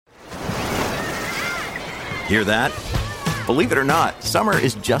Hear that? Believe it or not, summer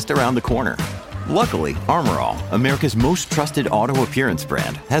is just around the corner. Luckily, Armor All, America's most trusted auto appearance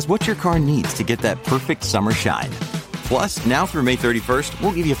brand, has what your car needs to get that perfect summer shine. Plus, now through May 31st,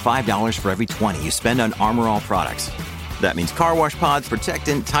 we'll give you $5 for every $20 you spend on Armor All products. That means car wash pods,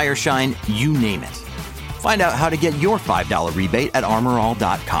 protectant, tire shine, you name it. Find out how to get your $5 rebate at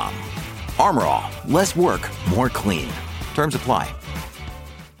armorall.com. Armor All, less work, more clean. Terms apply.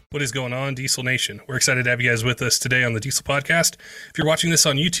 What is going on, Diesel Nation? We're excited to have you guys with us today on the Diesel Podcast. If you're watching this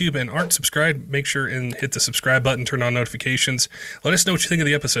on YouTube and aren't subscribed, make sure and hit the subscribe button, turn on notifications. Let us know what you think of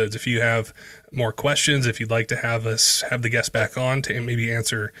the episodes. If you have more questions, if you'd like to have us have the guest back on to maybe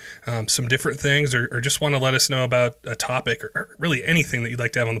answer some different things, or just want to let us know about a topic or really anything that you'd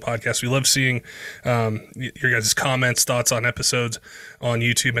like to have on the podcast. We love seeing your guys' comments, thoughts on episodes on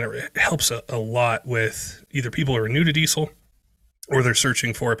YouTube, and it helps a lot with either people who are new to diesel or they're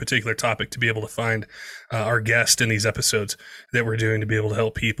searching for a particular topic to be able to find our guest in these episodes that we're doing to be able to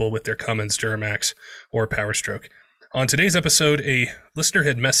help people with their Cummins, Duramax, or Power Stroke. On today's episode, a listener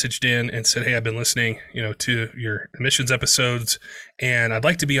had messaged in and said, "Hey, I've been listening, to your emissions episodes, and I'd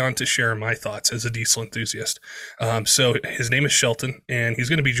like to be on to share my thoughts as a diesel enthusiast." So his name is Shelton, and he's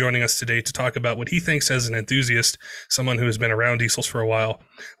going to be joining us today to talk about what he thinks as an enthusiast, someone who has been around diesels for a while,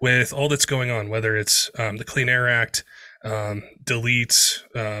 with all that's going on, whether it's the Clean Air Act, deletes,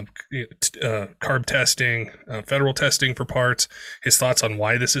 carb testing, federal testing for parts, his thoughts on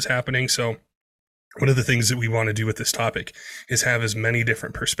why this is happening. So one of the things that we want to do with this topic is have as many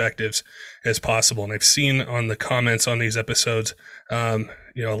different perspectives as possible. And I've seen on the comments on these episodes, a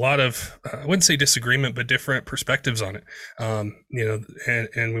lot of, I wouldn't say disagreement, but different perspectives on it.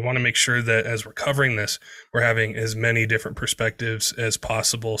 And we want to make sure that as we're covering this, we're having as many different perspectives as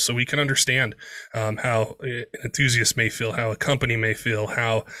possible so we can understand how an enthusiast may feel, how a company may feel,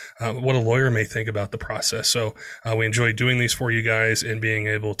 how what a lawyer may think about the process. So we enjoy doing these for you guys and being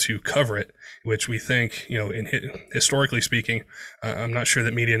able to cover it, which we think, historically speaking, I'm not sure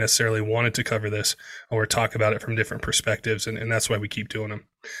that media necessarily wanted to cover this or talk about it from different perspectives, and that's why we keep doing them.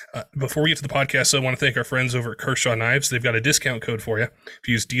 Before we get to the podcast, I want to thank our friends over at Kershaw Knives. They've got a discount code for you. If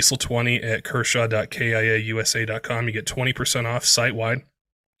you use diesel20 at kershaw.kiausa.com, you get 20% off site-wide.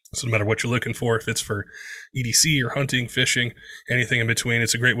 So no matter what you're looking for, if it's for EDC or hunting, fishing, anything in between,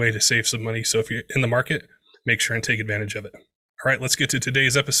 it's a great way to save some money. So if you're in the market, make sure and take advantage of it. All right, let's get to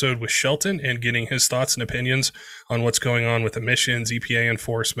today's episode with Shelton and getting his thoughts and opinions on what's going on with emissions, EPA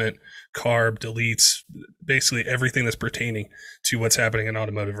enforcement, CARB, deletes, basically everything that's pertaining to what's happening in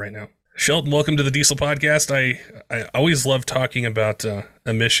automotive right now. Shelton, welcome to the Diesel Podcast. I always love talking about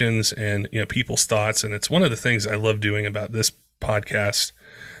emissions and people's thoughts, and it's one of the things I love doing about this podcast.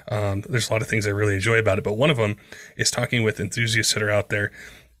 There's a lot of things I really enjoy about it, but one of them is talking with enthusiasts that are out there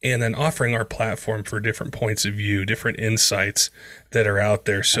and then offering our platform for different points of view, different insights that are out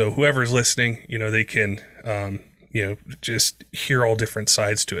there. So whoever's listening, they can, just hear all different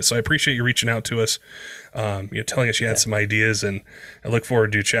sides to it. So I appreciate you reaching out to us, telling us you had some ideas, and I look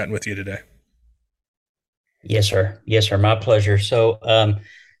forward to chatting with you today. Yes, sir. Yes, sir. My pleasure. So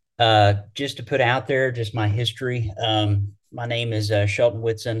just to put out there, just my history, my name is Shelton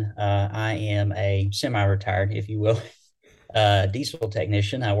Whitson. I am a semi-retired, if you will, diesel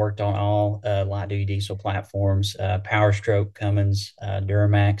technician. I worked on all light duty diesel platforms, Power Stroke, Cummins,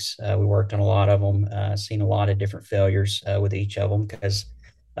 Duramax. We worked on a lot of them, seen a lot of different failures with each of them because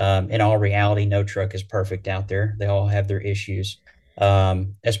in all reality, no truck is perfect out there. They all have their issues,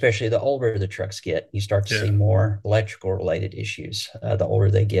 especially the older the trucks get. You start to see more electrical related issues the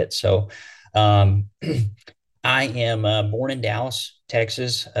older they get. So I am born in Dallas,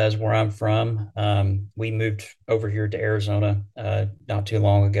 Texas, is where I'm from. We moved over here to Arizona not too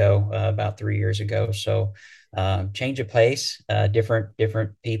long ago, about 3 years ago. So change of pace, different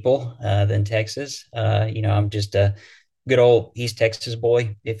people than Texas. I'm just a good old East Texas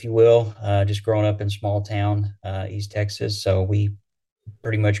boy, if you will, just growing up in small town, East Texas. So we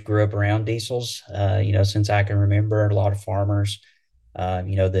pretty much grew up around diesels, since I can remember. A lot of farmers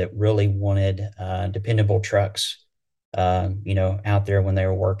that really wanted dependable trucks, out there when they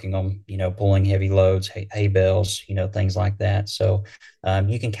were working them, pulling heavy loads, hay bales, things like that. So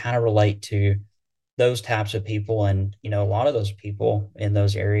you can kind of relate to those types of people. And, a lot of those people in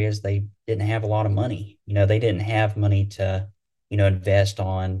those areas, they didn't have a lot of money. They didn't have money to, invest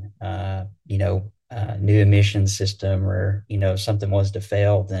on, new emission system, or, something was to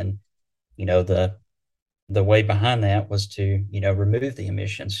fail, then, the way behind that was to, remove the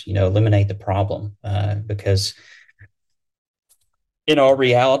emissions, eliminate the problem, because in all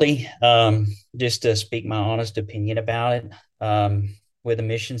reality, just to speak my honest opinion about it, with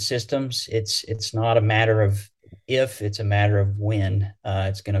emission systems, it's not a matter of if, it's a matter of when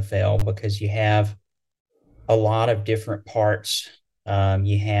it's going to fail, because you have a lot of different parts.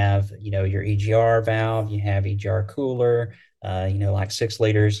 You have, your EGR valve, you have EGR cooler, like 6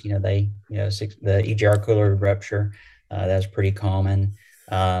 liters, the EGR cooler rupture. That's pretty common.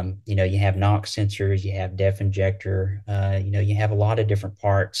 You have NOx sensors, you have DEF injector, you have a lot of different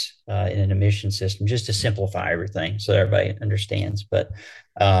parts in an emission system, just to simplify everything so everybody understands. But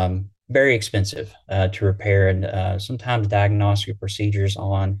very expensive to repair, and sometimes diagnostic procedures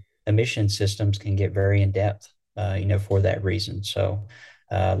on emission systems can get very in depth, for that reason. So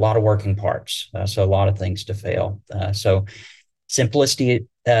a lot of working parts, so a lot of things to fail. So simplicity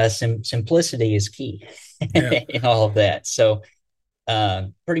is key Yeah. in all of that. So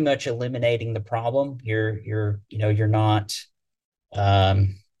pretty much eliminating the problem. You're not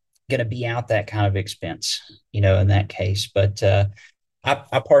going to be out that kind of expense, in that case. But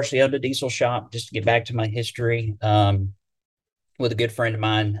I partially owned a diesel shop, just to get back to my history. With a good friend of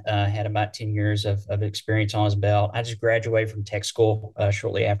mine, had about 10 years of experience on his belt. I just graduated from tech school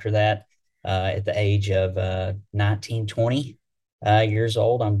shortly after that, at the age of 19, 20 years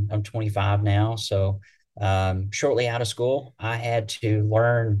old. I'm 25 now. So shortly out of school, I had to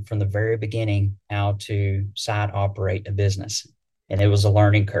learn from the very beginning how to side operate a business. And it was a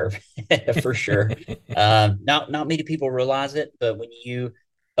learning curve for sure. Not many people realize it, but when you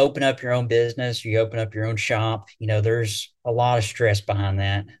open up your own business, you open up your own shop, there's a lot of stress behind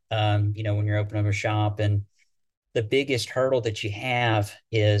that. When you're opening up a shop, and the biggest hurdle that you have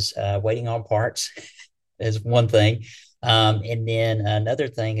is waiting on parts is one thing. And then another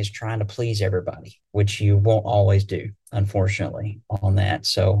thing is trying to please everybody, which you won't always do, unfortunately, on that.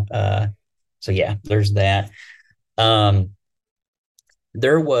 So yeah, there's that.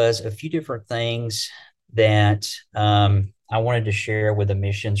 There was a few different things that I wanted to share with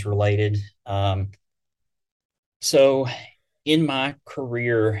emissions related. So in my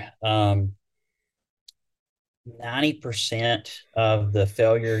career, 90% of the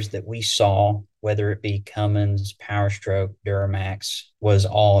failures that we saw, whether it be Cummins, Powerstroke, Duramax, was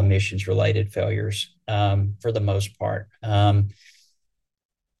all emissions related failures, for the most part.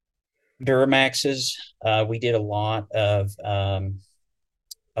 Duramaxes, we did a lot of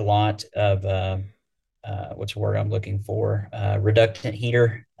what's the word I'm looking for? Reductant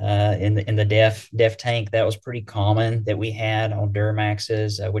heater in the DEF tank. That was pretty common that we had on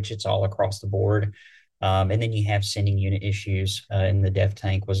Duramaxes, which it's all across the board. And then you have sending unit issues in the DEF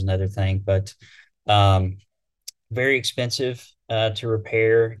tank was another thing, but very expensive to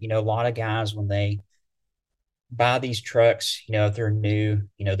repair. A lot of guys, when they buy these trucks, if they're new,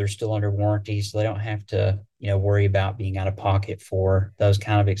 they're still under warranty, so they don't have to, worry about being out of pocket for those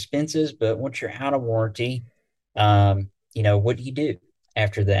kind of expenses. But once you're out of warranty, what do you do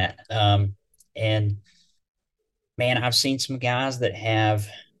after that? And man, I've seen some guys that have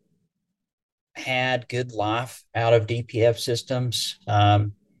had good life out of DPF systems,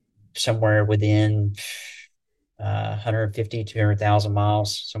 somewhere within 150, 200,000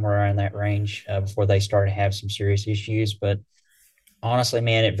 miles, somewhere around that range, before they start to have some serious issues. But honestly,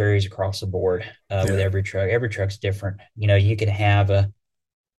 man, it varies across the board with every truck. Every truck's different. You could have a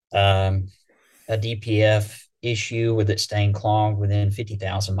DPF issue with it staying clogged within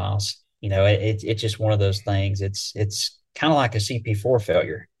 50,000 miles. It's just one of those things. It's kind of like a CP4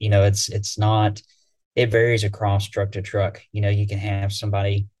 failure. It's not, it varies across truck to truck. You can have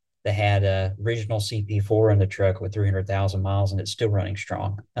somebody that had a original CP4 in the truck with 300,000 miles and it's still running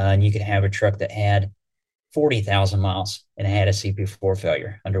strong. And you could have a truck that had 40,000 miles and had a CP4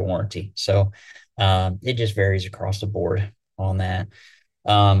 failure under warranty. So it just varies across the board on that.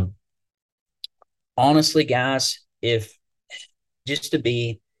 Honestly, guys, if just to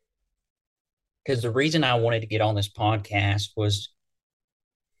be, because the reason I wanted to get on this podcast was,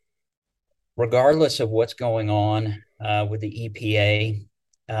 regardless of what's going on with the EPA,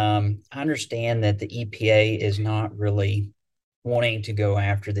 I understand that the EPA is not really wanting to go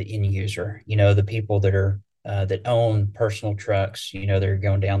after the end user, the people that are that own personal trucks, that are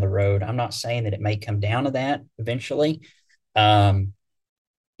going down the road. I'm not saying that it may come down to that eventually,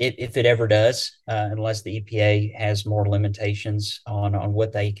 if it ever does, unless the EPA has more limitations on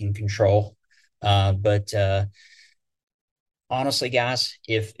what they can control. But honestly, guys,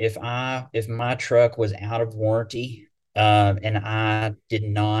 if my truck was out of warranty, and I did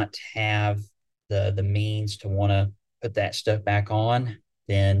not have the means to want to put that stuff back on,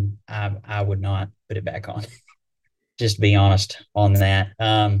 then I would not put it back on. Just to be honest on that.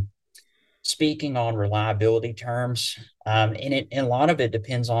 Speaking on reliability terms, and a lot of it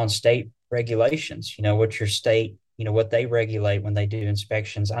depends on state regulations. What your state, what they regulate when they do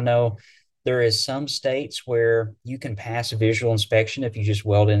inspections. I know there is some states where you can pass a visual inspection if you just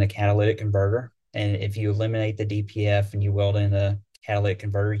weld in a catalytic converter. And if you eliminate the DPF and you weld in a catalytic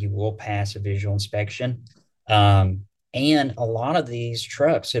converter, you will pass a visual inspection. And a lot of these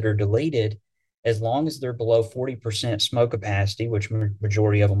trucks that are deleted, as long as they're below 40% smoke capacity, which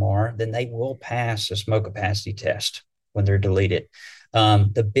majority of them are, then they will pass a smoke capacity test when they're deleted.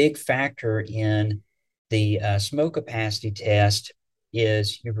 The big factor in the smoke capacity test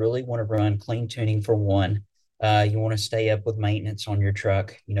is you really want to run clean tuning for one. You want to stay up with maintenance on your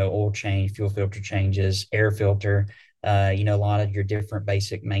truck, oil change, fuel filter changes, air filter, a lot of your different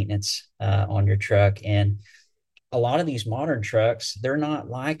basic maintenance on your truck. And a lot of these modern trucks, they're not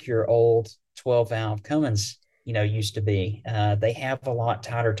like your old 12 valve Cummins, used to be. They have a lot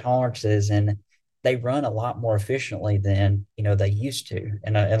tighter tolerances and they run a lot more efficiently than, they used to.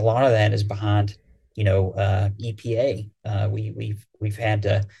 And a lot of that is behind, EPA. We've had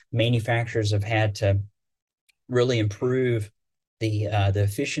to, manufacturers have had to really improve the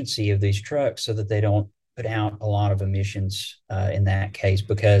efficiency of these trucks so that they don't put out a lot of emissions in that case,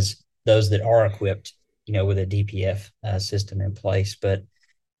 because those that are equipped, with a DPF system in place. But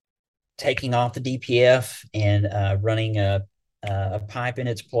taking off the DPF and running a pipe in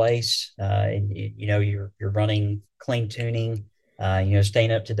its place, and you're running clean tuning,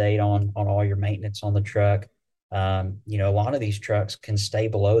 staying up to date on all your maintenance on the truck. A lot of these trucks can stay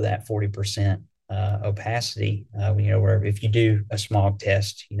below that 40% opacity, where if you do a smog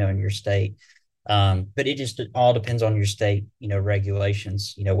test, in your state. But it all depends on your state,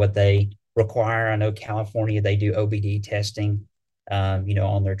 regulations, what they require. I know California, they do OBD testing,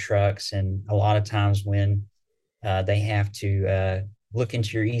 on their trucks. And a lot of times when they have to look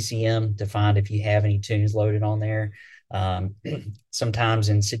into your ECM to find if you have any tunes loaded on there. Sometimes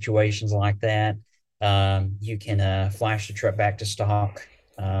in situations like that, you can flash the truck back to stock,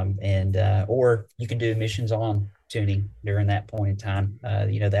 or you can do emissions on tuning during that point in time.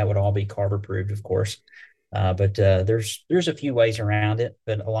 That would all be CARB approved, of course. But there's a few ways around it,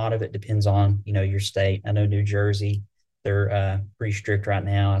 but a lot of it depends on, your state. I know New Jersey, they're pretty strict right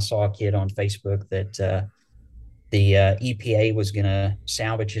now. I saw a kid on Facebook that the EPA was going to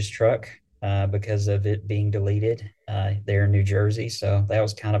salvage his truck because of it being deleted there in New Jersey. So that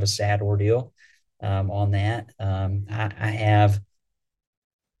was kind of a sad ordeal on that. I have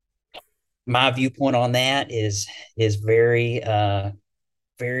my viewpoint on that is very,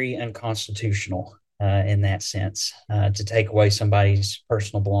 very unconstitutional in that sense, to take away somebody's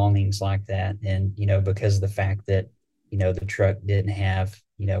personal belongings like that. And, because of the fact that, the truck didn't have,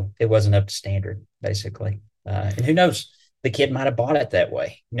 it wasn't up to standard, basically. And who knows, the kid might have bought it that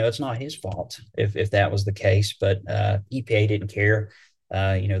way. It's not his fault if that was the case, but EPA didn't care.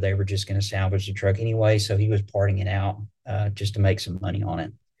 They were just going to salvage the truck anyway. So he was parting it out just to make some money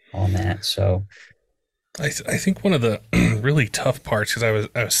on that. So I think one of the really tough parts, because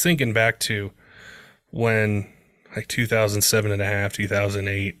I was thinking back to when like 2007 and a half,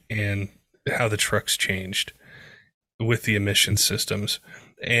 2008, and how the trucks changed with the emission systems.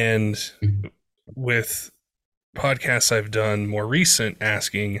 And with podcasts I've done more recent,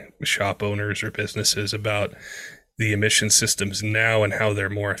 asking shop owners or businesses about the emission systems now and how they're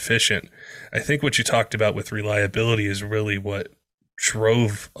more efficient, I think what you talked about with reliability is really what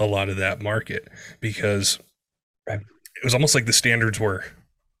drove a lot of that market, because it was almost like the standards were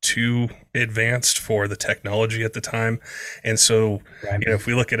too advanced for the technology at the time. And so, if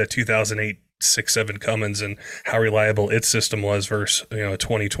we look at a 2008 6.7 Cummins and how reliable its system was versus,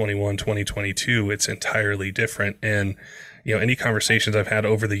 2021, 2022, it's entirely different. And, any conversations I've had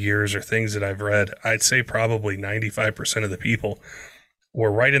over the years or things that I've read, I'd say probably 95% of the people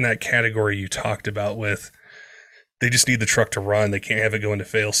were right in that category you talked about with, they just need the truck to run. They can't have it go into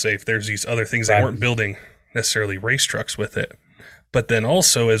fail safe. There's these other things. They weren't building necessarily race trucks with it. But then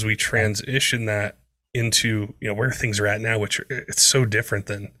also as we transition that into, where things are at now, which it's so different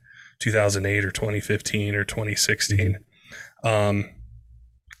than 2008 or 2015 or 2016,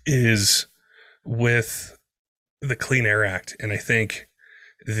 is with the Clean Air Act. And I think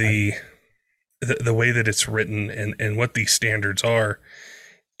the way that it's written and what these standards are,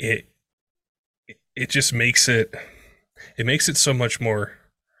 it just makes it so much more,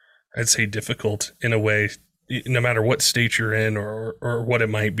 I'd say, difficult in a way, no matter what state you're in or what it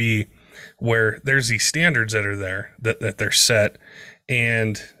might be, where there's these standards that are there, that they're set,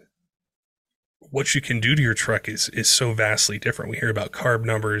 and what you can do to your truck is so vastly different. We hear about CARB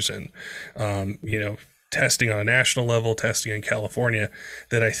numbers and, testing on a national level, testing in California,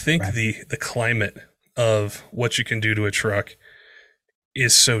 that I think the climate of what you can do to a truck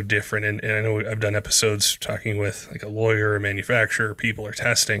is so different. And I know I've done episodes talking with like a lawyer, a manufacturer, people are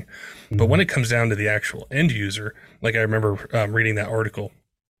testing. But when Mhm. it comes down to the actual end user, like I remember reading that article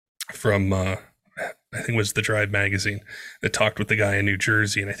from, I think it was the Drive magazine that talked with the guy in New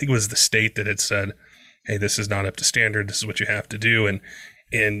Jersey. And I think it was the state that had said, hey, this is not up to standard. This is what you have to do.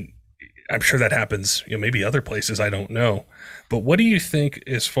 And I'm sure that happens, maybe other places, I don't know. But what do you think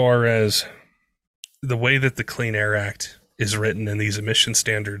as far as the way that the Clean Air Act is written and these emission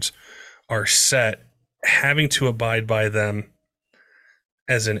standards are set, having to abide by them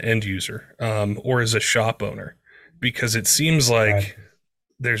as an end user, or as a shop owner? Because it seems Right. like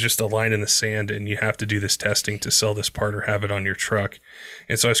there's just a line in the sand and you have to do this testing to sell this part or have it on your truck.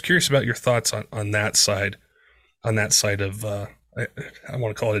 And so I was curious about your thoughts on that side of, I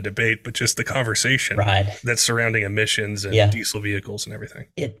want to call it a debate, but just the conversation Right. that's surrounding emissions and Yeah. diesel vehicles and everything.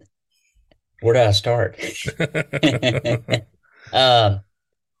 It, where do I start? Um,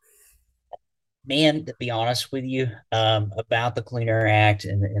 Man, to be honest with you, about the Clean Air Act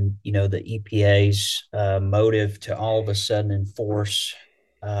and the EPA's motive to all of a sudden enforce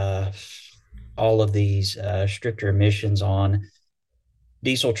uh, all of these stricter emissions on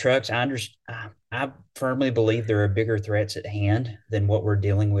diesel trucks. I firmly believe there are bigger threats at hand than what we're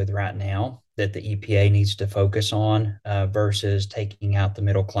dealing with right now that the EPA needs to focus on versus taking out the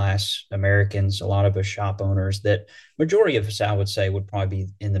middle class Americans. A lot of us shop owners, that majority of us, I would say, would probably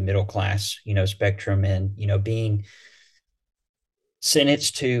be in the middle class, spectrum, and being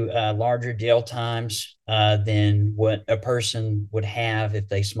sentenced to larger jail times than what a person would have if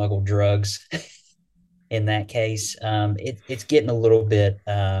they smuggled drugs. In that case, it's getting a little bit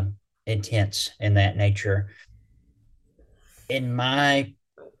intense in that nature. In my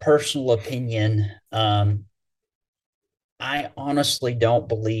personal opinion, I honestly don't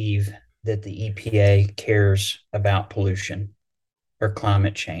believe that the EPA cares about pollution or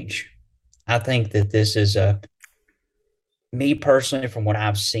climate change. I think that this is a me personally, from what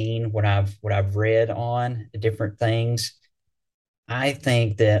I've seen, what I've read on different things, I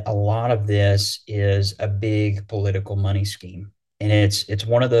think that a lot of this is a big political money scheme. And it's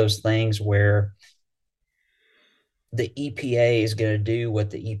one of those things where the EPA is going to do what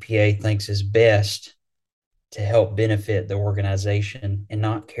the EPA thinks is best to help benefit the organization and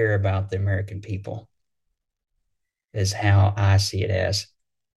not care about the American people, is how I see it as.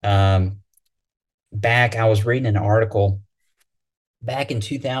 Um, I was reading an article back in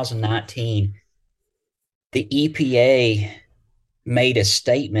 2019. The EPA made a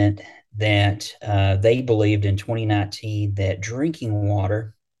statement that they believed in 2019 that drinking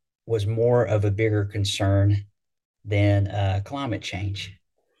water was more of a bigger concern than climate change.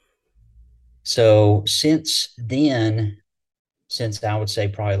 So since then, since I would say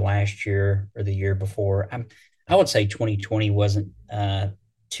probably last year or the year before, I would say 2020 wasn't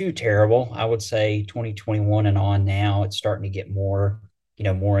too terrible. I would say 2021 and on now, it's starting to get more,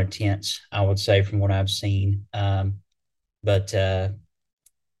 more intense, I would say, from what I've seen. But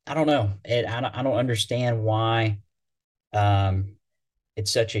I don't know. I don't understand why um,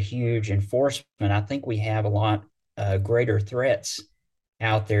 it's such a huge enforcement. I think we have a lot greater threats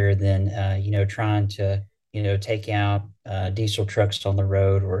out there than trying to take out diesel trucks on the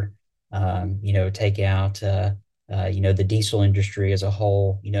road, or take out the diesel industry as a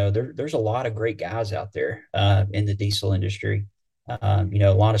whole. There's a lot of great guys out there in the diesel industry. A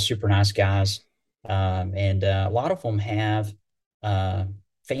lot of super nice guys, and a lot of them have uh,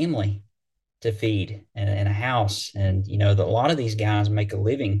 family to feed and a house, and a lot of these guys make a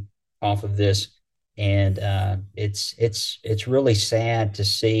living off of this, and it's really sad to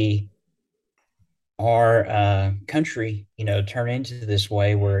see our country turn into this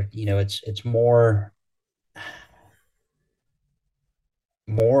way where it's more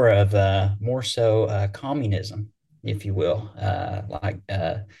so communism, if you will,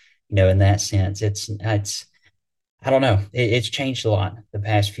 in that sense. It's I don't know. It's changed a lot the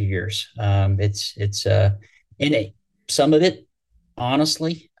past few years. It's and some of it,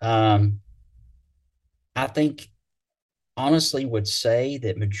 honestly, I think honestly would say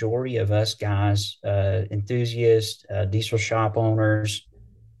that majority of us guys, enthusiasts, diesel shop owners,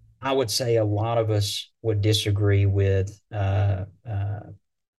 I would say a lot of us would disagree with.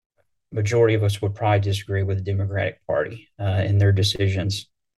 Majority of us would probably disagree with the Democratic Party in their decisions,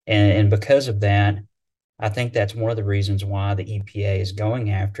 and because of that, I think that's one of the reasons why the EPA is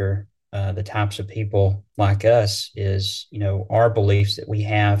going after the types of people like us, is, our beliefs that we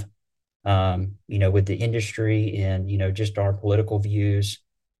have, with the industry, and, just our political views.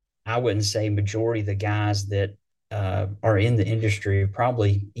 I wouldn't say majority of the guys that are in the industry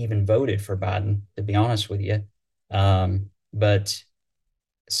probably even voted for Biden, to be honest with you. But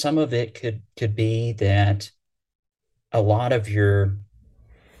some of it could be that a lot of your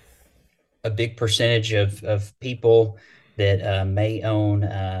a big percentage of people that may own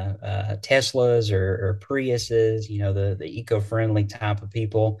Teslas or Priuses, the eco-friendly type of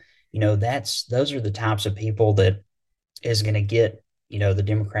people, those are the types of people that is going to get, the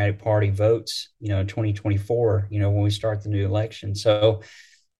Democratic Party votes, in 2024, when we start the new election. So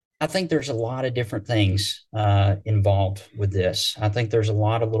I think there's a lot of different things involved with this. I think there's a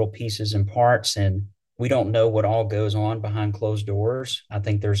lot of little pieces and parts, and we don't know what all goes on behind closed doors. I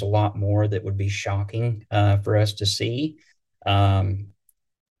think there's a lot more that would be shocking for us to see. Um,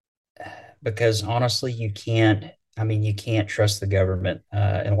 because honestly, you can't trust the government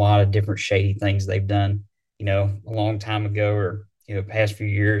and a lot of different shady things they've done, a long time ago or, past few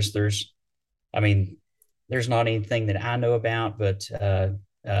years. I mean, there's not anything that I know about, but I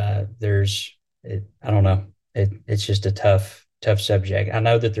don't know. It's just a tough subject. I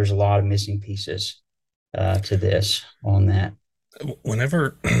know that there's a lot of missing pieces to this on that.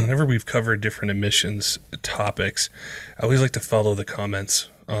 Whenever we've covered different emissions topics, I always like to follow the comments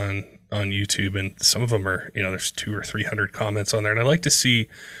on YouTube, and some of them are, there's 200 or 300 comments on there, and I like to see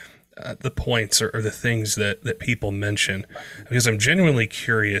the points or the things that people mention, because I'm genuinely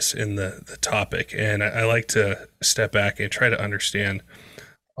curious in the topic, and I like to step back and try to understand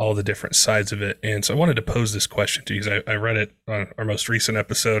all the different sides of it. And so I wanted to pose this question to you, because I read it on our most recent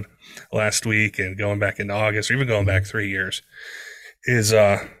episode last week, and going back into August, or even going back 3 years, is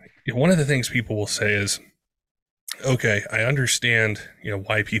one of the things people will say is, okay, I understand,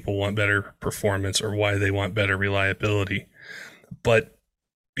 why people want better performance or why they want better reliability, but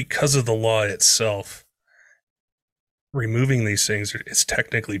because of the law itself, removing these things is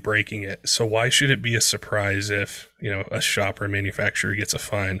technically breaking it. So why should it be a surprise if, a shop or a manufacturer gets a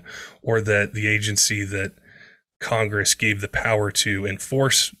fine, or that the agency that Congress gave the power to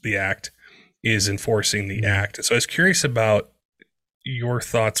enforce the act is enforcing the act? And so I was curious about your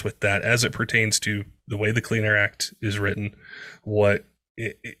thoughts with that as it pertains to the way the Clean Air Act is written, what's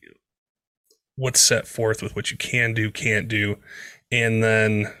set forth with what you can do, can't do, and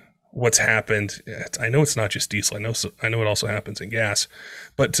then what's happened. I know it's not just diesel. I know it also happens in gas.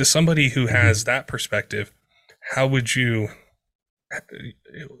 But to somebody who has that perspective, what would you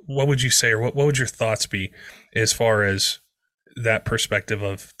say, or what would your thoughts be as far as that perspective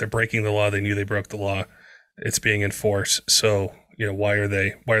of they're breaking the law, they knew they broke the law, it's being enforced, so why are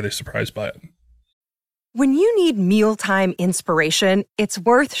they surprised by it? When you need mealtime inspiration, it's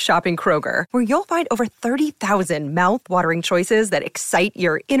worth shopping Kroger, where you'll find over 30,000 mouth-watering choices that excite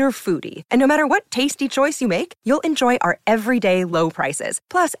your inner foodie. And no matter what tasty choice you make, you'll enjoy our everyday low prices,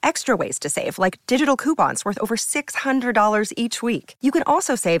 plus extra ways to save, like digital coupons worth over $600 each week. You can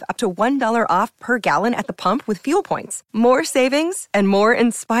also save up to $1 off per gallon at the pump with fuel points. More savings and more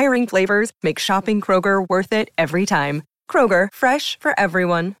inspiring flavors make shopping Kroger worth it every time. Kroger, fresh for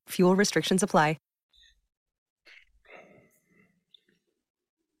everyone. Fuel restrictions apply.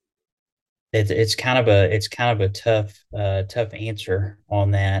 It's kind of a tough answer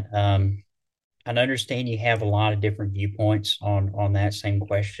on that. I understand you have a lot of different viewpoints on that same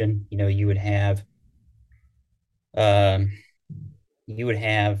question. Um, you would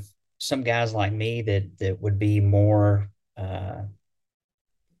have some guys like me that would be more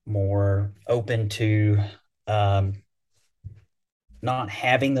open to not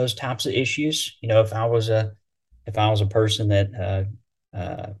having those types of issues. If I was a person that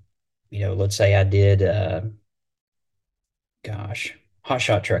let's say I did, hot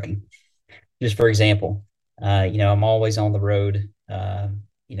shot trucking, just for example. I'm always on the road,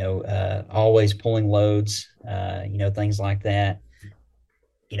 always pulling loads, things like that.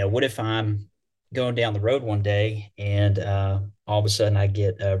 What if I'm going down the road one day and all of a sudden I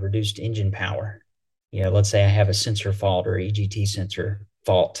get reduced engine power? Let's say I have a sensor fault or EGT sensor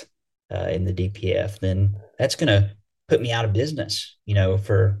fault in the DPF, then that's going to put me out of business,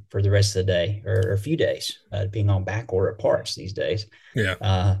 for the rest of the day or a few days, being on back order parts these days.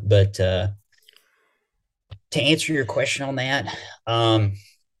 Yeah. But to answer your question on that,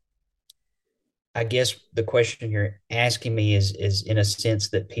 I guess the question you're asking me is in a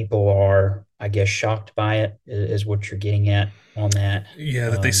sense that people are, I guess, shocked by it, is what you're getting at on that. Yeah,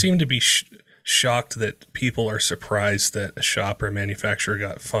 that they seem to be shocked that people are surprised that a shop or manufacturer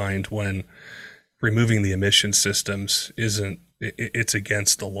got fined when removing the emission systems it's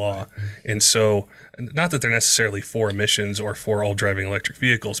against the law. And so, not that they're necessarily for emissions or for all driving electric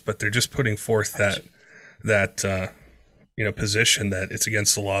vehicles, but they're just putting forth that position that it's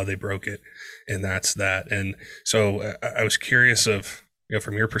against the law, they broke it, and that's that. And so I was curious of,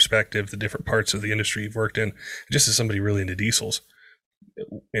 from your perspective, the different parts of the industry you've worked in, just as somebody really into diesels,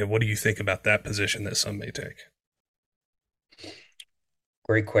 And what do you think about that position that some may take?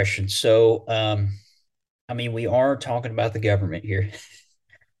 Great question. So, I mean, we are talking about the government here.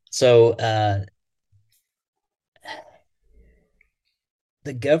 So,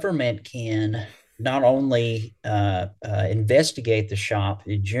 the government can not only investigate the shop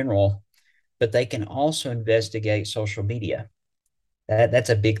in general, but they can also investigate social media. That's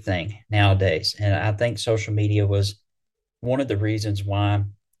a big thing nowadays, and I think social media was one of the reasons why,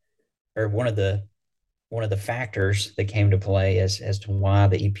 or one of the factors that came to play as to why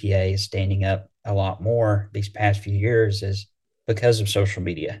the EPA is standing up a lot more these past few years is because of social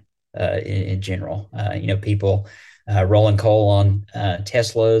media in general. People rolling coal on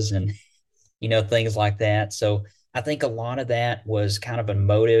Teslas and things like that. So I think a lot of that was kind of a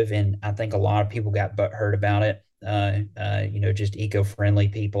motive, and I think a lot of people got butthurt about it. Just eco-friendly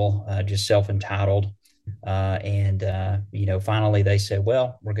people, just self-entitled. Finally they said,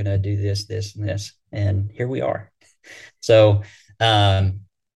 well, we're going to do this, this, and this. And here we are. So, as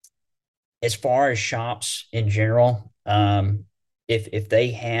far as shops in general, if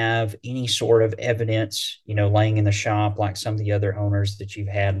they have any sort of evidence, laying in the shop, like some of the other owners that you've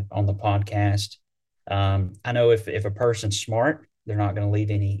had on the podcast, I know if a person's smart, they're not going to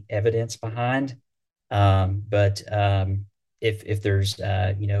leave any evidence behind. But if there's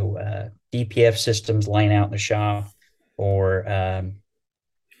DPF systems laying out in the shop, or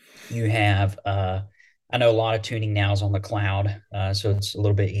you have I know a lot of tuning now is on the cloud, so it's a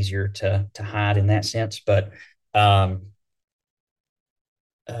little bit easier to hide in that sense. But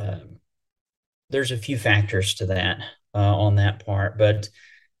there's a few factors to that on that part. But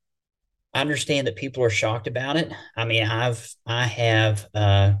I understand that people are shocked about it. I mean, I have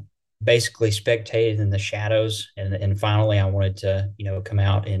basically spectated in the shadows, and finally I wanted to come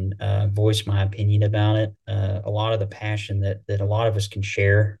out and voice my opinion about it. A lot of the passion that a lot of us can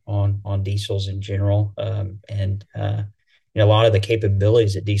share on diesels in general, and a lot of the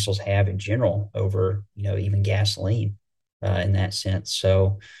capabilities that diesels have in general over even gasoline in that sense.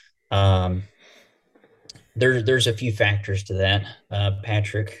 So there's a few factors to that,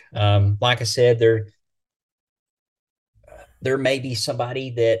 Patrick. Like I said, there may be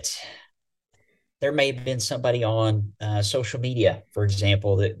somebody there may have been somebody on social media, for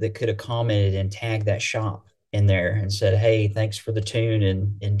example, that could have commented and tagged that shop in there and said, hey, thanks for the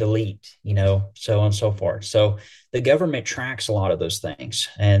tune, and delete, so on and so forth. So the government tracks a lot of those things,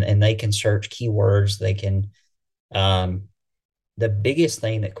 and they can search keywords. They can, the biggest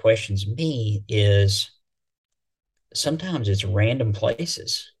thing that questions me is sometimes it's random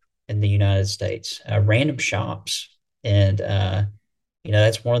places in the United States, random shops. And,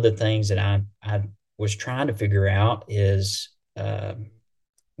 that's one of the things that I was trying to figure out is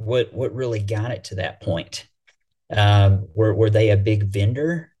what really got it to that point. Were they a big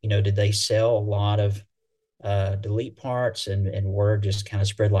vendor? Did they sell a lot of delete parts, and word just kind of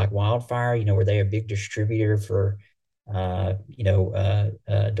spread like wildfire? Were they a big distributor for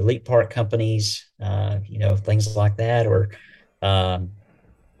delete part companies, things like that? Or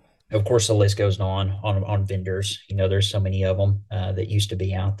of course, the list goes on vendors. There's so many of them that used to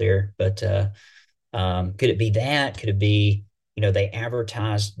be out there. But could it be that? Could it be, they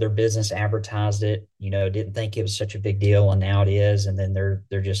advertised their business, advertised it, didn't think it was such a big deal, and now it is. And then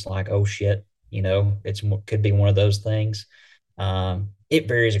they're just like, oh shit, could be one of those things. It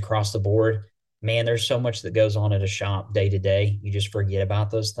varies across the board. Man, there's so much that goes on at a shop day to day. You just forget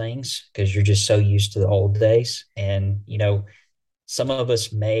about those things because you're just so used to the old days. And, some of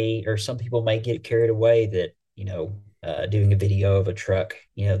us or some people may get carried away that, doing a video of a truck,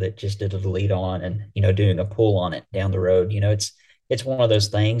 that just did a delete on, and, doing a pull on it down the road. It's one of those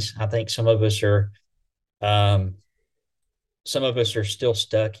things. I think some of us are still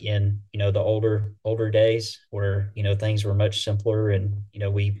stuck in, the older days where, things were much simpler, and,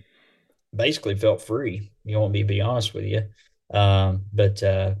 we basically felt free. You want me to be honest with you. But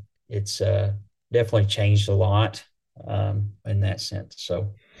it's definitely changed a lot in that sense.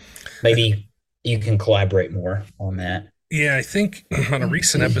 So maybe you can collaborate more on that. Yeah, I think on a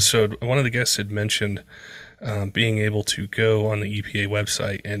recent episode, one of the guests had mentioned being able to go on the EPA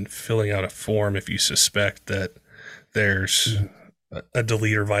website and filling out a form if you suspect that there's a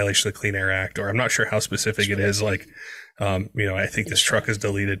delete or violation of the Clean Air Act, or I'm not sure how specific it is. Like, I think this truck is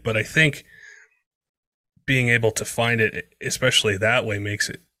deleted, but I think being able to find it, especially that way, makes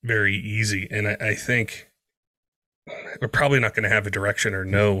it very easy. And I think we're probably not going to have a direction or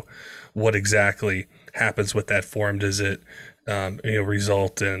know what exactly happens with that form. Does it,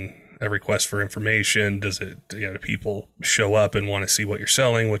 result in a request for information? Does it, do people show up and want to see what you're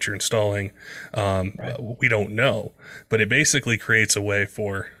selling, what you're installing? Right. We don't know, but it basically creates a way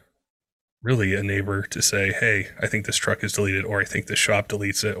for really a neighbor to say, hey, I think this truck is deleted, or I think this shop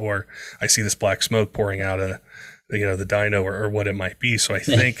deletes it, or I see this black smoke pouring out of, the dyno, or what it might be. So I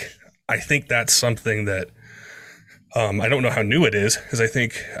think that's something that, I don't know how new it is, because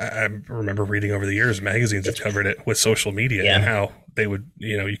I remember reading over the years, magazines have covered it with social media and how they would,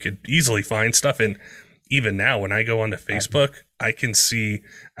 you could easily find stuff. And even now, when I go onto Facebook, I can see,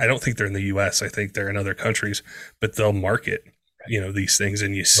 I don't think they're in the US, I think they're in other countries, but they'll market, these things,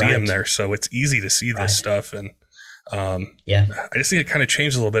 and you see them there. So it's easy to see this stuff. And I just think it kind of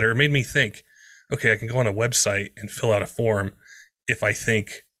changed a little bit, or it made me think, okay, I can go on a website and fill out a form if I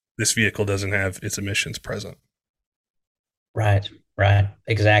think this vehicle doesn't have its emissions present. Right.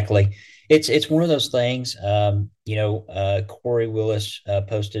 Exactly. It's one of those things. Corey Willis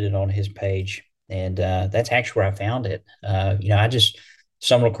posted it on his page, and that's actually where I found it. I just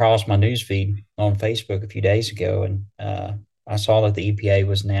stumbled across my news feed on Facebook a few days ago, and I saw that the EPA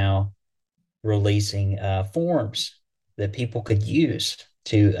was now releasing forms that people could use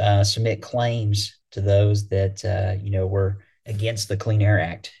to submit claims to those that were against the Clean Air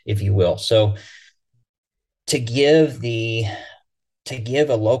Act, if you will. So to give a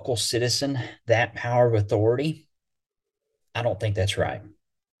local citizen that power of authority, I don't think that's right.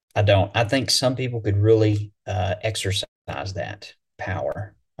 I don't. I think some people could really exercise that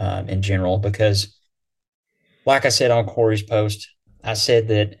power in general, because, like I said on Corey's post, I said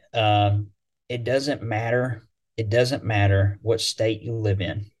that it doesn't matter. It doesn't matter what state you live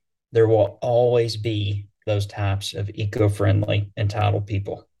in. There will always be those types of eco-friendly, entitled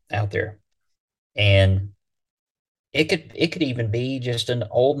people out there. And it could even be just an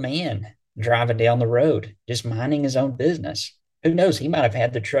old man driving down the road, just minding his own business. Who knows? He might have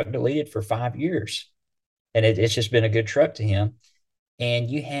had the truck deleted for 5 years, and it's just been a good truck to him. And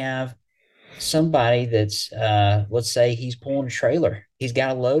you have somebody that's, let's say he's pulling a trailer. He's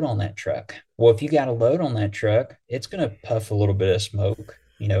got a load on that truck. Well, if you got a load on that truck, it's going to puff a little bit of smoke,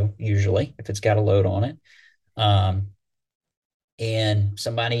 usually if it's got a load on it. And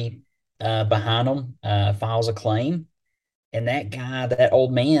somebody behind them files a claim, and that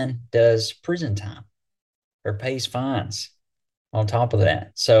old man does prison time or pays fines on top of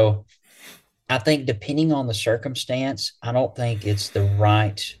that. So I think, depending on the circumstance, I don't think it's the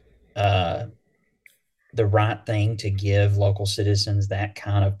right thing to give local citizens that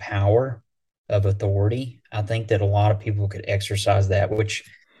kind of power of authority. I think that a lot of people could exercise that, which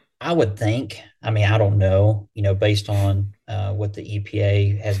I would think, I don't know, based on what the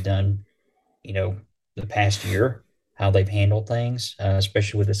EPA has done, the past year, how they've handled things,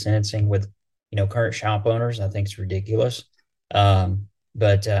 especially with the sentencing with, current shop owners. I think it's ridiculous.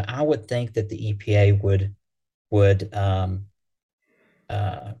 But I would think that the EPA would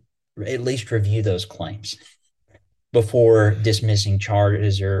at least review those claims before dismissing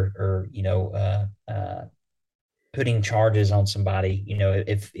charges or putting charges on somebody.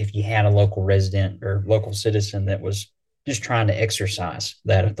 If you had a local resident or local citizen that was just trying to exercise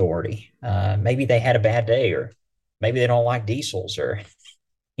that authority, maybe they had a bad day, or maybe they don't like diesels, or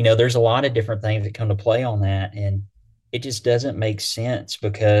there's a lot of different things that come to play on that. And it just doesn't make sense,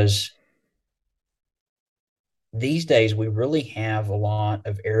 because these days we really have a lot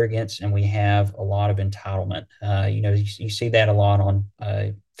of arrogance and we have a lot of entitlement. You see that a lot on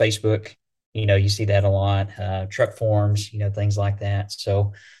Facebook. You see that a lot, truck forums, things like that.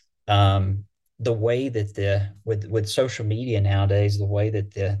 So the way that with social media nowadays, the way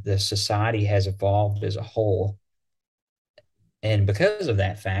that the society has evolved as a whole, and because of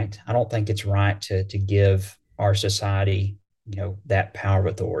that fact, I don't think it's right to give our society, that power of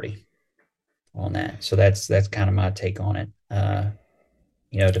authority on that. So that's kind of my take on it.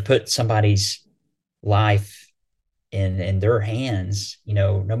 To put somebody's life in their hands,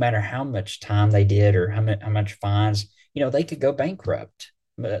 no matter how much time they did or how much fines, they could go bankrupt.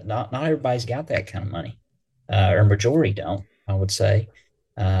 But not everybody's got that kind of money, or majority don't, I would say.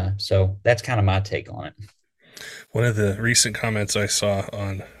 So that's kind of my take on it. One of the recent comments I saw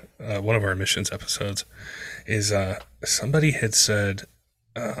on one of our emissions episodes is somebody had said,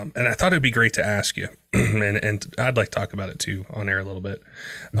 and I thought it'd be great to ask you, and I'd like to talk about it too on air a little bit.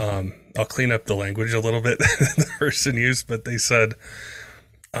 I'll clean up the language a little bit the person used, but they said,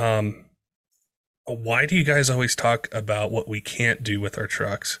 why do you guys always talk about what we can't do with our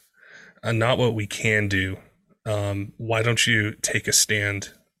trucks and not what we can do? Why don't you take a stand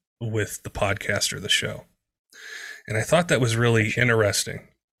with the podcast or the show? And I thought that was really interesting,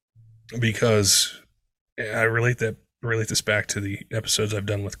 because I relate that relate this back to the episodes I've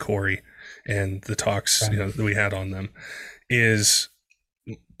done with Corey and the talks that we had on them, is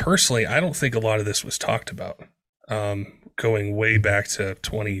personally, I don't think a lot of this was talked about going way back to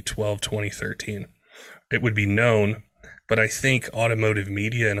 2012, 2013. It would be known, but I think automotive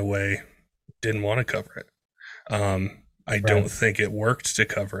media in a way didn't want to cover it. I don't think it worked to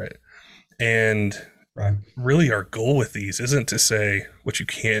cover it. And really our goal with these isn't to say what you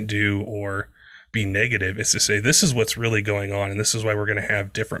can't do or be negative. It's to say this is what's really going on, and this is why we're going to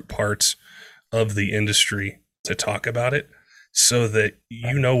have different parts of the industry to talk about it, so that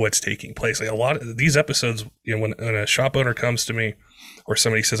you know what's taking place. Like a lot of these episodes, when a shop owner comes to me or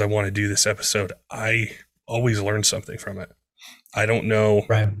somebody says, I want to do this episode, I always learn something from it. I don't know.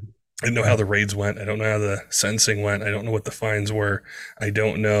 I don't know how the raids went. I don't know how the sentencing went. I don't know what the fines were. I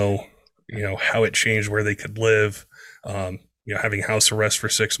don't know, how it changed where they could live. Having house arrest for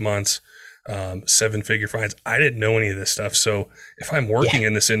 6 months, 7-figure fines. I didn't know any of this stuff. So if I'm working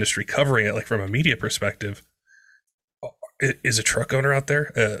in this industry, covering it, like from a media perspective, is a truck owner out there,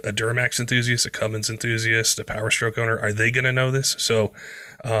 a Duramax enthusiast, a Cummins enthusiast, a Power Stroke owner, are they going to know this? So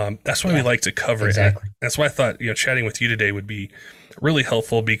that's why we like to cover it. That's why I thought, chatting with you today would be really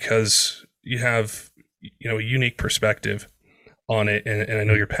helpful, because you have, a unique perspective on it. And I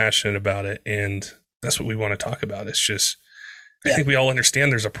know you're passionate about it. And that's what we want to talk about. It's just, I think we all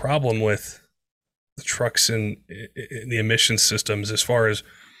understand there's a problem with the trucks and the emission systems, as far as,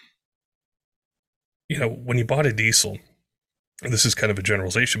 when you bought a diesel, and this is kind of a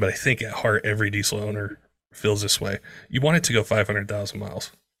generalization, but I think at heart, every diesel owner feels this way. You want it to go 500,000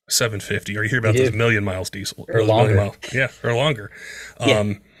 miles, 750, or you hear about those million miles diesel. Or longer. Or longer.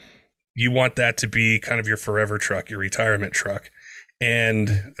 You want that to be kind of your forever truck, your retirement truck.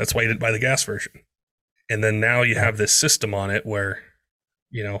 And that's why you didn't buy the gas version. And then now you have this system on it where,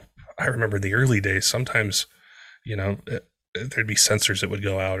 I remember in the early days, sometimes, there'd be sensors that would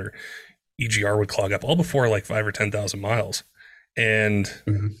go out, or EGR would clog up, all before like 5,000 or 10,000 miles. And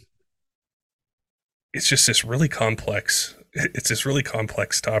it's just this really complex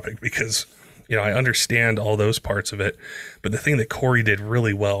topic, because, I understand all those parts of it. But the thing that Corey did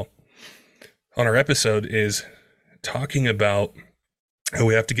really well on our episode is talking about how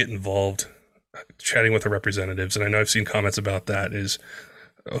we have to get involved, chatting with the representatives. And I know I've seen comments about that is,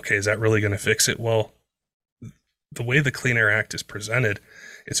 okay, is that really going to fix it? Well, the way the Clean Air Act is presented,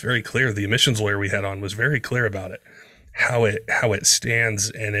 it's very clear. The emissions lawyer we had on was very clear about it, how it stands.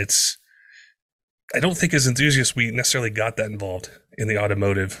 And I don't think as enthusiasts, we necessarily got that involved in the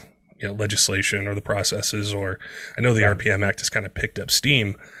automotive, legislation or the processes, or I know the RPM Act has kind of picked up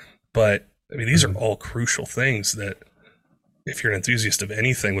steam, but I mean, these are all crucial things that if you're an enthusiast of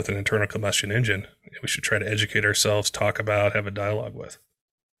anything with an internal combustion engine, we should try to educate ourselves, talk about, have a dialogue with.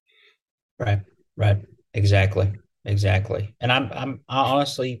 Right. Exactly. And I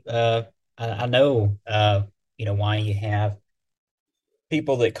honestly, I know, why you have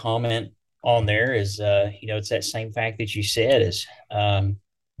people that comment on there is, it's that same fact that you said is,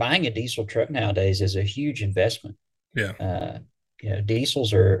 buying a diesel truck nowadays is a huge investment.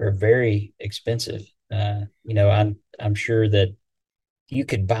 Diesels are very expensive. I'm sure that you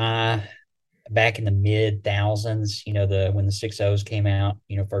could buy back in the mid thousands, when the 6.0s came out,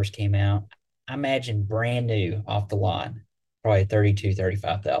 first came out, I imagine brand new off the line, probably 32,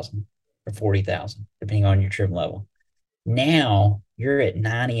 35,000 or 40,000, depending on your trim level. Now you're at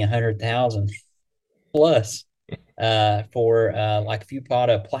 90, 100,000 plus for like if you bought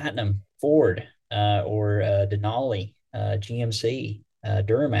a Platinum Ford or Denali, GMC,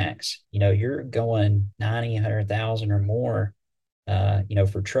 Duramax, you're going 90, 100,000 or more,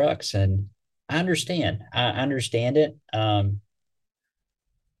 for trucks. And I understand it.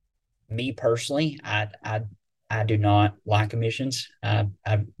 Me personally, I do not like emissions.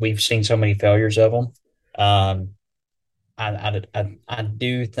 We've seen so many failures of them. I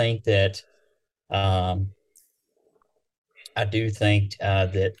do think that, that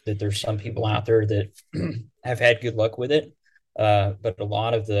there's some people out there that have had good luck with it. But a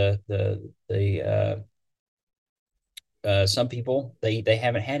lot of some people, they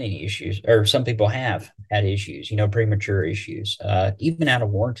haven't had any issues, or some people have had issues, premature issues, even out of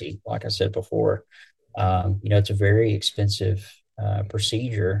warranty. Like I said before, it's a very expensive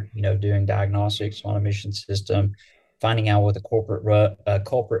procedure, doing diagnostics on emission system, finding out what the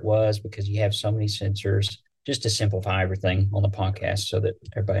culprit was, because you have so many sensors, just to simplify everything on the podcast so that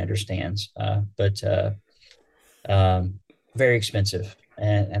everybody understands. But very expensive.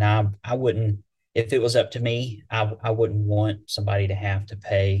 And I wouldn't, if it was up to me, I wouldn't want somebody to have to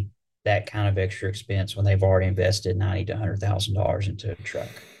pay that kind of extra expense when they've already invested $90,000 to $100,000 into a truck.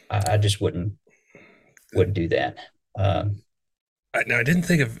 I just wouldn't do that. Now, I didn't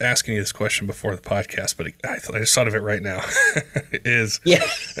think of asking you this question before the podcast, but I just thought of it right now. Is Yeah.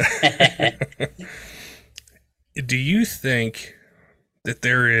 do you think that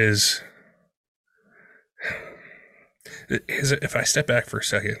there if I step back for a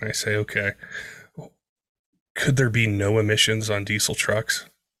second and I say, okay, could there be no emissions on diesel trucks?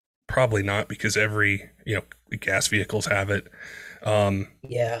 Probably not, because gas vehicles have it.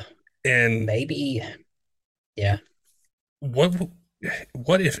 Yeah, And maybe. Yeah. what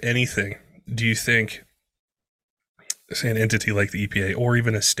what if anything do you think, say, an entity like the EPA or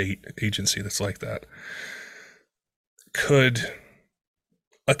even a state agency that's like that could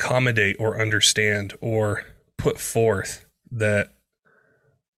accommodate or understand or put forth that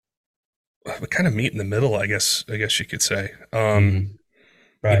kind of meet in the middle, I guess you could say. Mhm.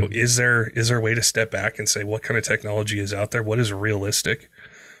 Right. Is there a way to step back and say what kind of technology is out there? What is realistic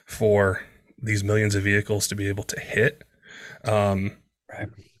for these millions of vehicles to be able to hit? Right.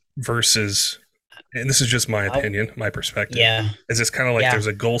 Versus, and this is just my opinion, my perspective, Yeah. is it's kind of like Yeah. there's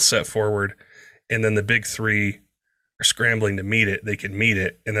a goal set forward, and then the big three are scrambling to meet it. They can meet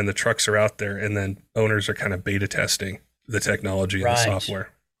it, and then the trucks are out there, and then owners are kind of beta testing the technology and the Right.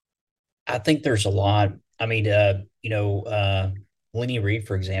 software. I think there's a lot. I mean, Lenny Reed,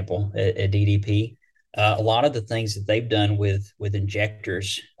 for example, at DDP, a lot of the things that they've done with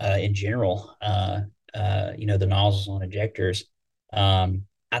injectors in general, the nozzles on injectors.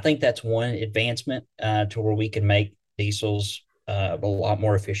 I think that's one advancement to where we can make diesels a lot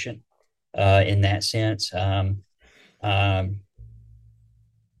more efficient in that sense. Um,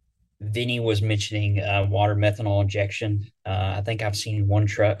 Vinny was mentioning water methanol injection. I think I've seen one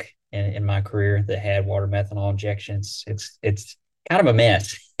truck in my career that had water methanol injections. It's kind of a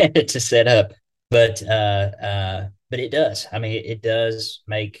mess to set up, but it does. I mean, it does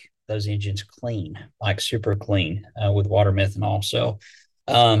make those engines clean, like super clean with water methanol. So,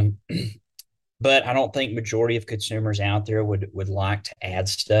 um, but I don't think majority of consumers out there would like to add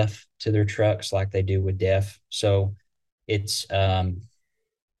stuff to their trucks like they do with DEF. So it's um,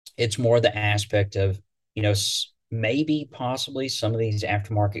 it's more the aspect of maybe possibly some of these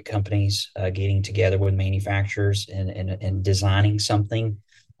aftermarket companies getting together with manufacturers and designing something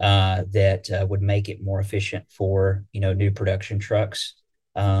that would make it more efficient for new production trucks.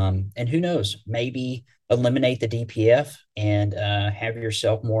 And who knows, maybe eliminate the DPF and have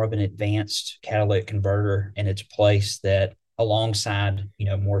yourself more of an advanced catalytic converter in its place that alongside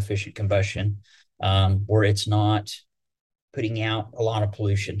more efficient combustion, where it's not putting out a lot of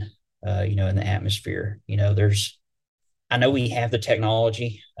pollution, in the atmosphere. I know we have the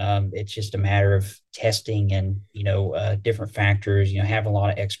technology. It's just a matter of testing and, different factors, have a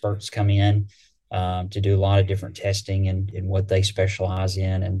lot of experts come in to do a lot of different testing and what they specialize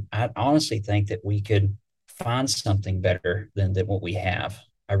in. And I honestly think that we could find something better than what we have.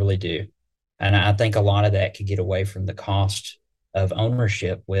 I really do. And I think a lot of that could get away from the cost of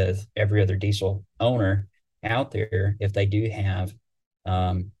ownership with every other diesel owner out there if they do have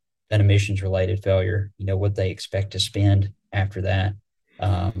an emissions related failure, what they expect to spend after that.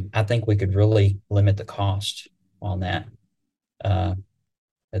 I think we could really limit the cost on that at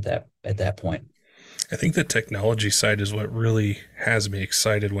that point. I think the technology side is what really has me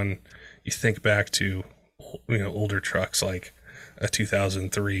excited when you think back to older trucks like a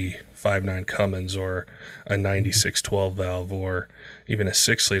 2003 5.9 Cummins or a 96 12 valve or even a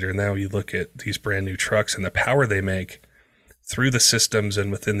 6-liter. Now you look at these brand new trucks and the power they make through the systems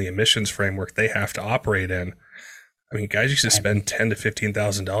and within the emissions framework they have to operate in. I mean, guys used to spend $10,000 to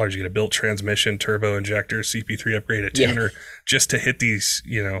 $15,000. You get a built transmission, turbo injector, CP3 upgrade, a tuner, just to hit these,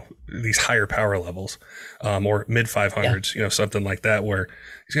 these higher power levels, or mid 500s, something like that, where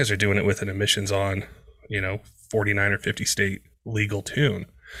these guys are doing it with an emissions on, 49 or 50 state legal tune.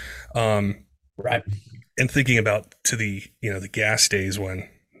 Right. And thinking about to the, the gas days when,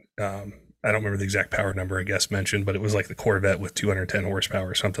 I don't remember the exact power number I guess mentioned, but it was like the Corvette with 210 horsepower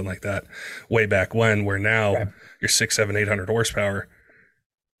or something like that way back when, where now you're 6, 7, 800 horsepower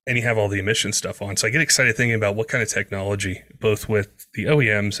and you have all the emission stuff on. So I get excited thinking about what kind of technology, both with the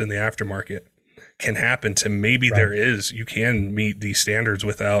OEMs and the aftermarket, can happen to maybe you can meet these standards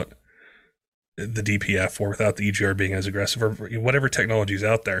without the DPF or without the EGR being as aggressive or whatever technology is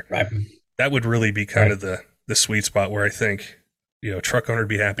out there. Right. That would really be kind of the sweet spot where I think, a truck owner would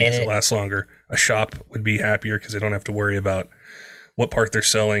be happy because it lasts longer. A shop would be happier because they don't have to worry about what part they're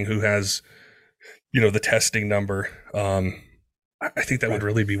selling, who has, the testing number. I think that would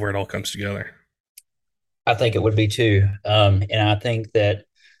really be where it all comes together. I think it would be too. And I think that,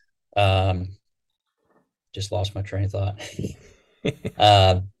 just lost my train of thought.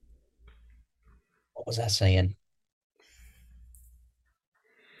 What was I saying?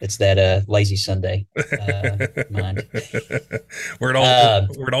 It's that lazy Sunday mind. Where it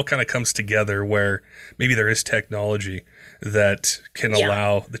all kind of comes together, where maybe there is technology that can Yeah,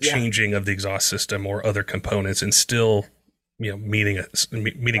 allow the yeah, changing of the exhaust system or other components and still, meeting some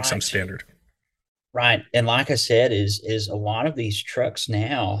right. standard. Right. And like I said, is a lot of these trucks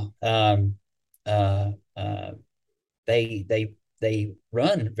now, uh, uh, they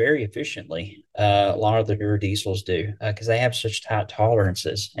run very efficiently. A lot of the newer diesels do because they have such tight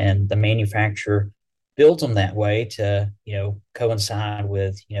tolerances, and the manufacturer builds them that way to coincide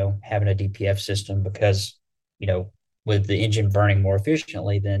with having a DPF system because with the engine burning more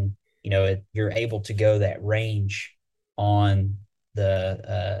efficiently, then you're able to go that range on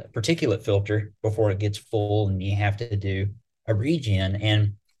the particulate filter before it gets full, and you have to do a regen.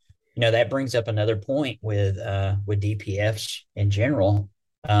 And that brings up another point with DPFs in general.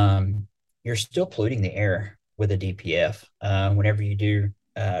 You're still polluting the air with a DPF. Whenever you do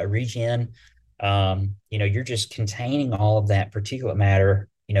a regen, you're just containing all of that particulate matter,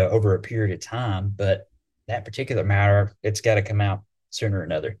 over a period of time. But that particulate matter, it's got to come out sooner or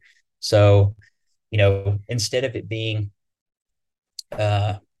another. So, instead of it being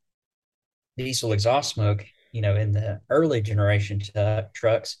uh, diesel exhaust smoke, in the early generation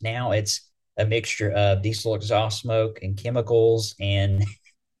trucks, now it's a mixture of diesel exhaust smoke and chemicals. And,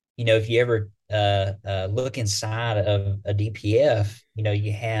 if you ever look inside of a DPF,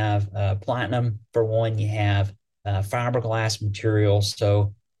 you have platinum for one, you have fiberglass material.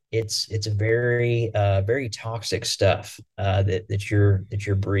 So it's a very toxic stuff that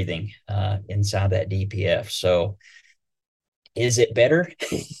you're breathing inside that DPF. So is it better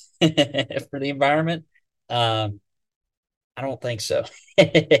for the environment? Um, I don't think so,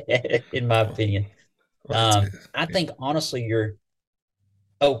 in my opinion. Well, it's, I think honestly,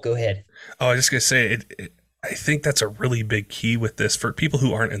 oh, go ahead. oh, I was just gonna say I think that's a really big key with this for people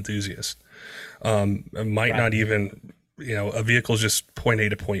who aren't enthusiasts. Might Right. not even, a vehicle is just point A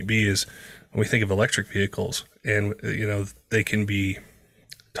to point B. Is when we think of electric vehicles, and they can be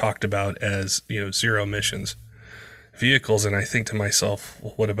talked about as zero emissions vehicles, and I think to myself,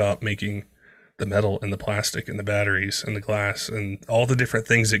 well, what about making the metal and the plastic and the batteries and the glass and all the different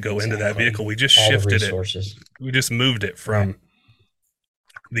things that go into that Exactly. vehicle? We just All the shifted it. resources. We just moved it Right. from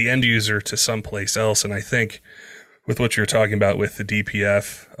the end user to someplace else. And I think with what you're talking about with the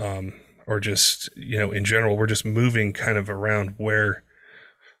DPF, or just in general, we're just moving kind of around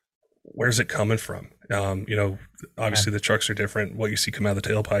where's it coming from. Obviously Right. the trucks are different. What you see come out of the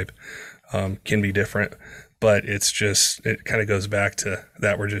tailpipe can be different, but it kind of goes back to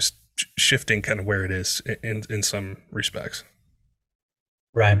that. We're just shifting kind of where it is in some respects.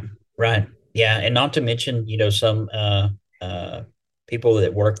 Right. Right. Yeah. And not to mention, some people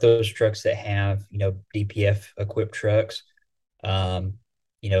that work those trucks that have, DPF equipped trucks,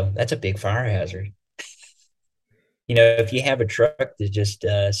 that's a big fire hazard. If you have a truck that's just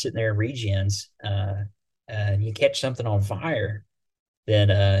sitting there in regens, and you catch something on fire, then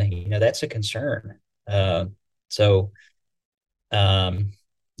that's a concern. So um,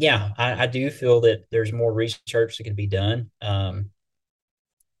 yeah, I do feel that there's more research that can be done.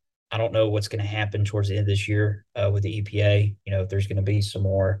 I don't know what's going to happen towards the end of this year with the EPA. If there's going to be some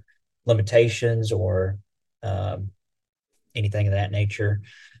more limitations or um, anything of that nature.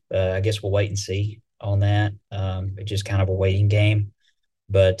 I guess we'll wait and see on that. It's just kind of a waiting game.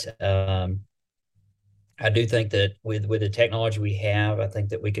 But I do think that with the technology we have, I think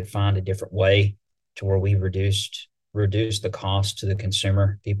that we could find a different way to where we reduce the cost to the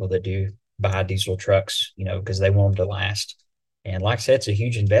consumer, people that do buy diesel trucks, because they want them to last. And like I said, it's a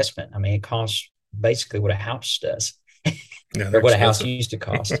huge investment. I mean, it costs basically what a house does, Yeah, or they're what a house expensive. used to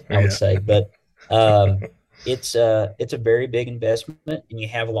cost, I would Yeah. say. But um, it's a very big investment, and you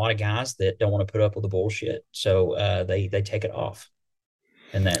have a lot of guys that don't want to put up with the bullshit, so they take it off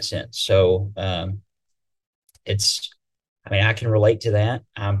in that sense. So it's, I mean, I can relate to that.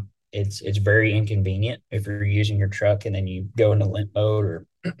 It's very inconvenient if you're using your truck and then you go into limp mode, or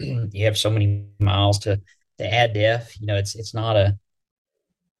you have so many miles to add def. It's not a,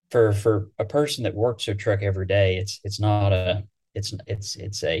 for a person that works their truck every day. It's not a, it's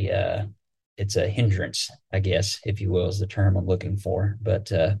a hindrance, I guess, if you will, is the term I'm looking for.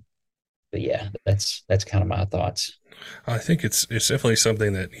 But yeah, that's kind of my thoughts. I think it's definitely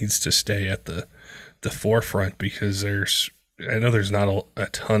something that needs to stay at the forefront, because I know there's not a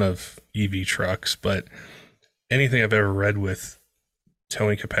ton of EV trucks, but anything I've ever read with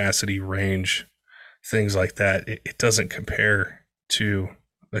towing capacity, range, things like that, it doesn't compare to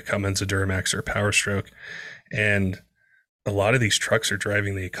the Cummins, a Duramax, or a Power Stroke. And a lot of these trucks are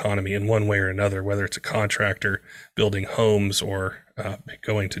driving the economy in one way or another, whether it's a contractor building homes or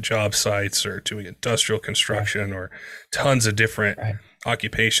going to job sites or doing industrial construction or tons of different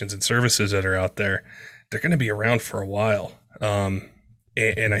occupations and services that are out there, they're going to be around for a while.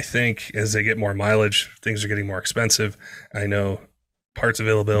 And I think as they get more mileage, things are getting more expensive. I know parts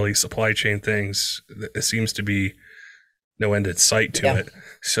availability, supply chain things, it seems to be no end in sight to it.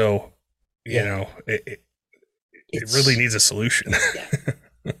 So, you know, it really needs a solution.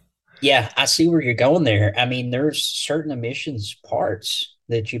 Yeah, I see where you're going there. I mean, there's certain emissions parts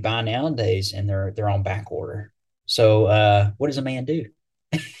that you buy nowadays, and they're on back order. So, what does a man do?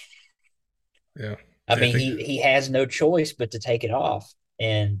 Yeah, I mean, he has no choice but to take it off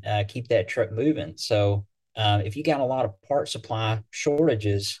and keep that truck moving. So, if you got a lot of part supply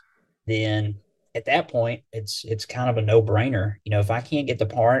shortages, then at that point, it's kind of a no-brainer. You know, if I can't get the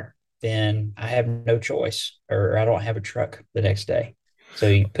part, then I have no choice, or I don't have a truck the next day. So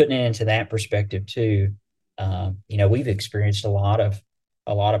you putting it into that perspective too, you know, we've experienced a lot of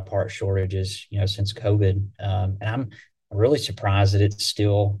part shortages, you know, since COVID. And I'm really surprised that it's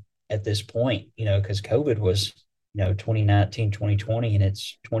still at this point, you know, because COVID was, you know, 2019, 2020, and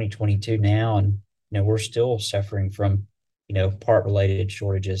it's 2022 now. And, you know, we're still suffering from, you know, part related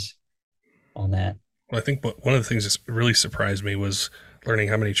shortages on that. Well, I think one of the things that really surprised me was learning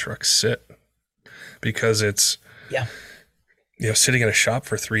how many trucks sit, because it's, you know, sitting in a shop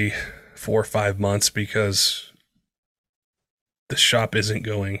for 3, 4, 5 months because the shop isn't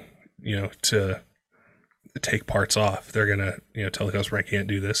going, you know, to take parts off. They're going to, you know, tell the customer, I can't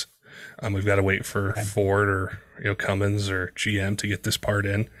do this. We've got to wait for Ford or, you know, Cummins or GM to get this part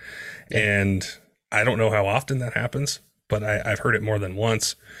in. And I don't know how often that happens, but I've heard it more than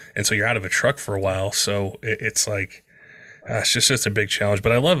once. And so you're out of a truck for a while. So it's like, it's just a big challenge.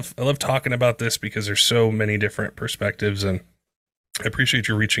 But I love talking about this because there's so many different perspectives, and I appreciate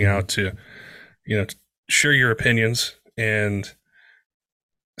you reaching out to, you know, share your opinions and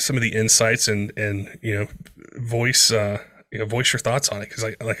some of the insights, and you know, voice your thoughts on it. Because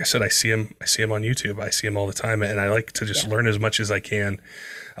like I said, I see him on YouTube. I see him all the time, and I like to just learn as much as I can,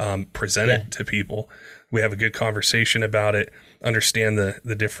 present it to people. We have a good conversation about it, understand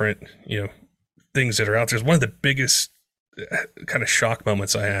the different, you know, things that are out there. One of the biggest kind of shock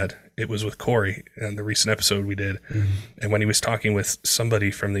moments I had, it was with Corey in the recent episode we did. And when he was talking with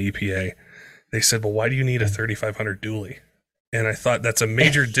somebody from the EPA, they said, well, why do you need a 3500 dually? And I thought that's a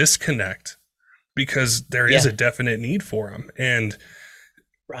major disconnect, because there is a definite need for them. And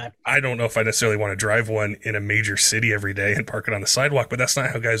I don't know if I necessarily want to drive one in a major city every day and park it on the sidewalk, but that's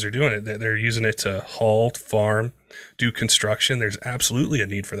not how guys are doing it. They're using it to haul, farm, do construction. There's absolutely a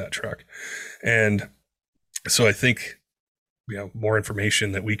need for that truck. And so I think, you know, more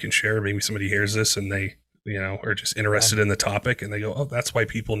information that we can share. Maybe somebody hears this and they, you know, are just interested in the topic, and they go, oh, that's why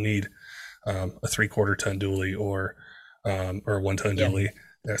people need a 3/4 ton dually or a 1 ton dually,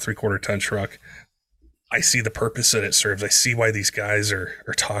 a 3/4 ton truck. I see the purpose that it serves. I see why these guys are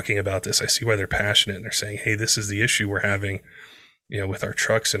talking about this. I see why they're passionate, and they're saying, hey, this is the issue we're having, you know, with our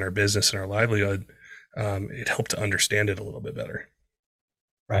trucks and our business and our livelihood. It helped to understand it a little bit better.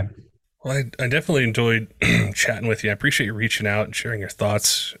 Right. Well, I definitely enjoyed chatting with you. I appreciate you reaching out and sharing your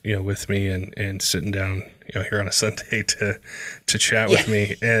thoughts, you know, with me, and sitting down, you know, here on a Sunday to chat with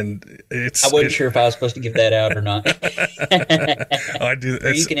me. And I wasn't sure if I was supposed to give that out or not. I do.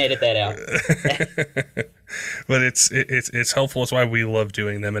 You can edit that out. But it's helpful. It's why we love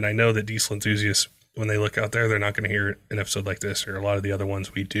doing them. And I know that diesel enthusiasts, when they look out there, they're not going to hear an episode like this or a lot of the other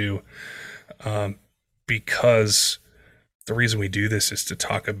ones we do, because the reason we do this is to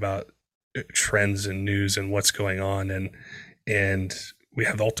talk about trends and news and what's going on, and we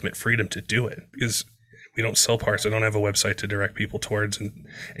have the ultimate freedom to do it, because we don't sell parts. I don't have a website to direct people towards and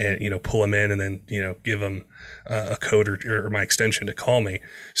you know, pull them in and then, you know, give them a code or my extension to call me.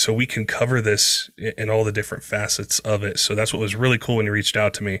 So we can cover this in all the different facets of it. So that's what was really cool when you reached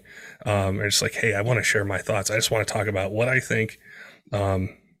out to me. It's like, hey, I want to share my thoughts. I just want to talk about what I think,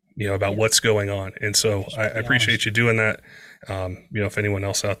 you know, about what's going on. And so I appreciate you doing that. You know, if anyone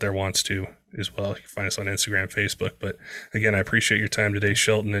else out there wants to as well, you can find us on Instagram, Facebook. But again, I appreciate your time today,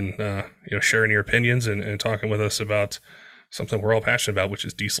 Shelton, and, you know, sharing your opinions and talking with us about something we're all passionate about, which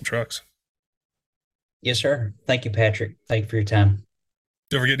is diesel trucks. Yes, sir. Thank you, Patrick. Thank you for your time.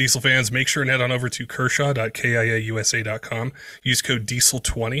 Don't forget, Diesel fans, make sure and head on over to kershaw.kiausa.com. Use code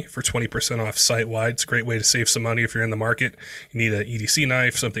DIESEL20 for 20% off site-wide. It's a great way to save some money if you're in the market. You need an EDC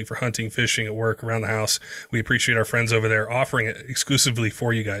knife, something for hunting, fishing, at work, around the house. We appreciate our friends over there offering it exclusively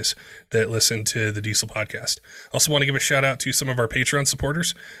for you guys that listen to the Diesel podcast. Also want to give a shout out to some of our Patreon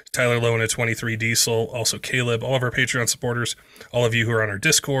supporters, Tyler Lowen at 23 Diesel, also Caleb, all of our Patreon supporters, all of you who are on our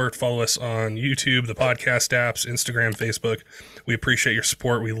Discord, follow us on YouTube, the podcast apps, Instagram, Facebook. We appreciate your support.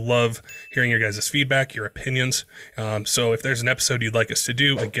 We love hearing your guys' feedback, your opinions. So if there's an episode you'd like us to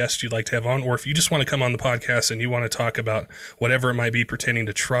do, a guest you'd like to have on, or if you just want to come on the podcast and you want to talk about whatever it might be pertaining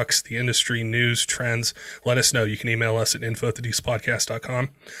to trucks, the industry, news, trends, let us know. You can email us at info@thedieselpodcast.com,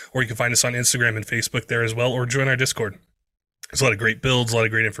 or you can find us on Instagram and Facebook there as well, or join our Discord. There's a lot of great builds, a lot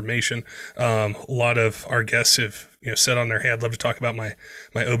of great information. A lot of our guests have said on their, hey, I'd love to talk about my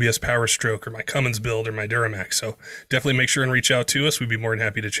OBS Power Stroke or my Cummins build or my Duramax. So definitely make sure and reach out to us. We'd be more than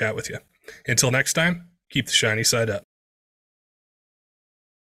happy to chat with you. Until next time, keep the shiny side up.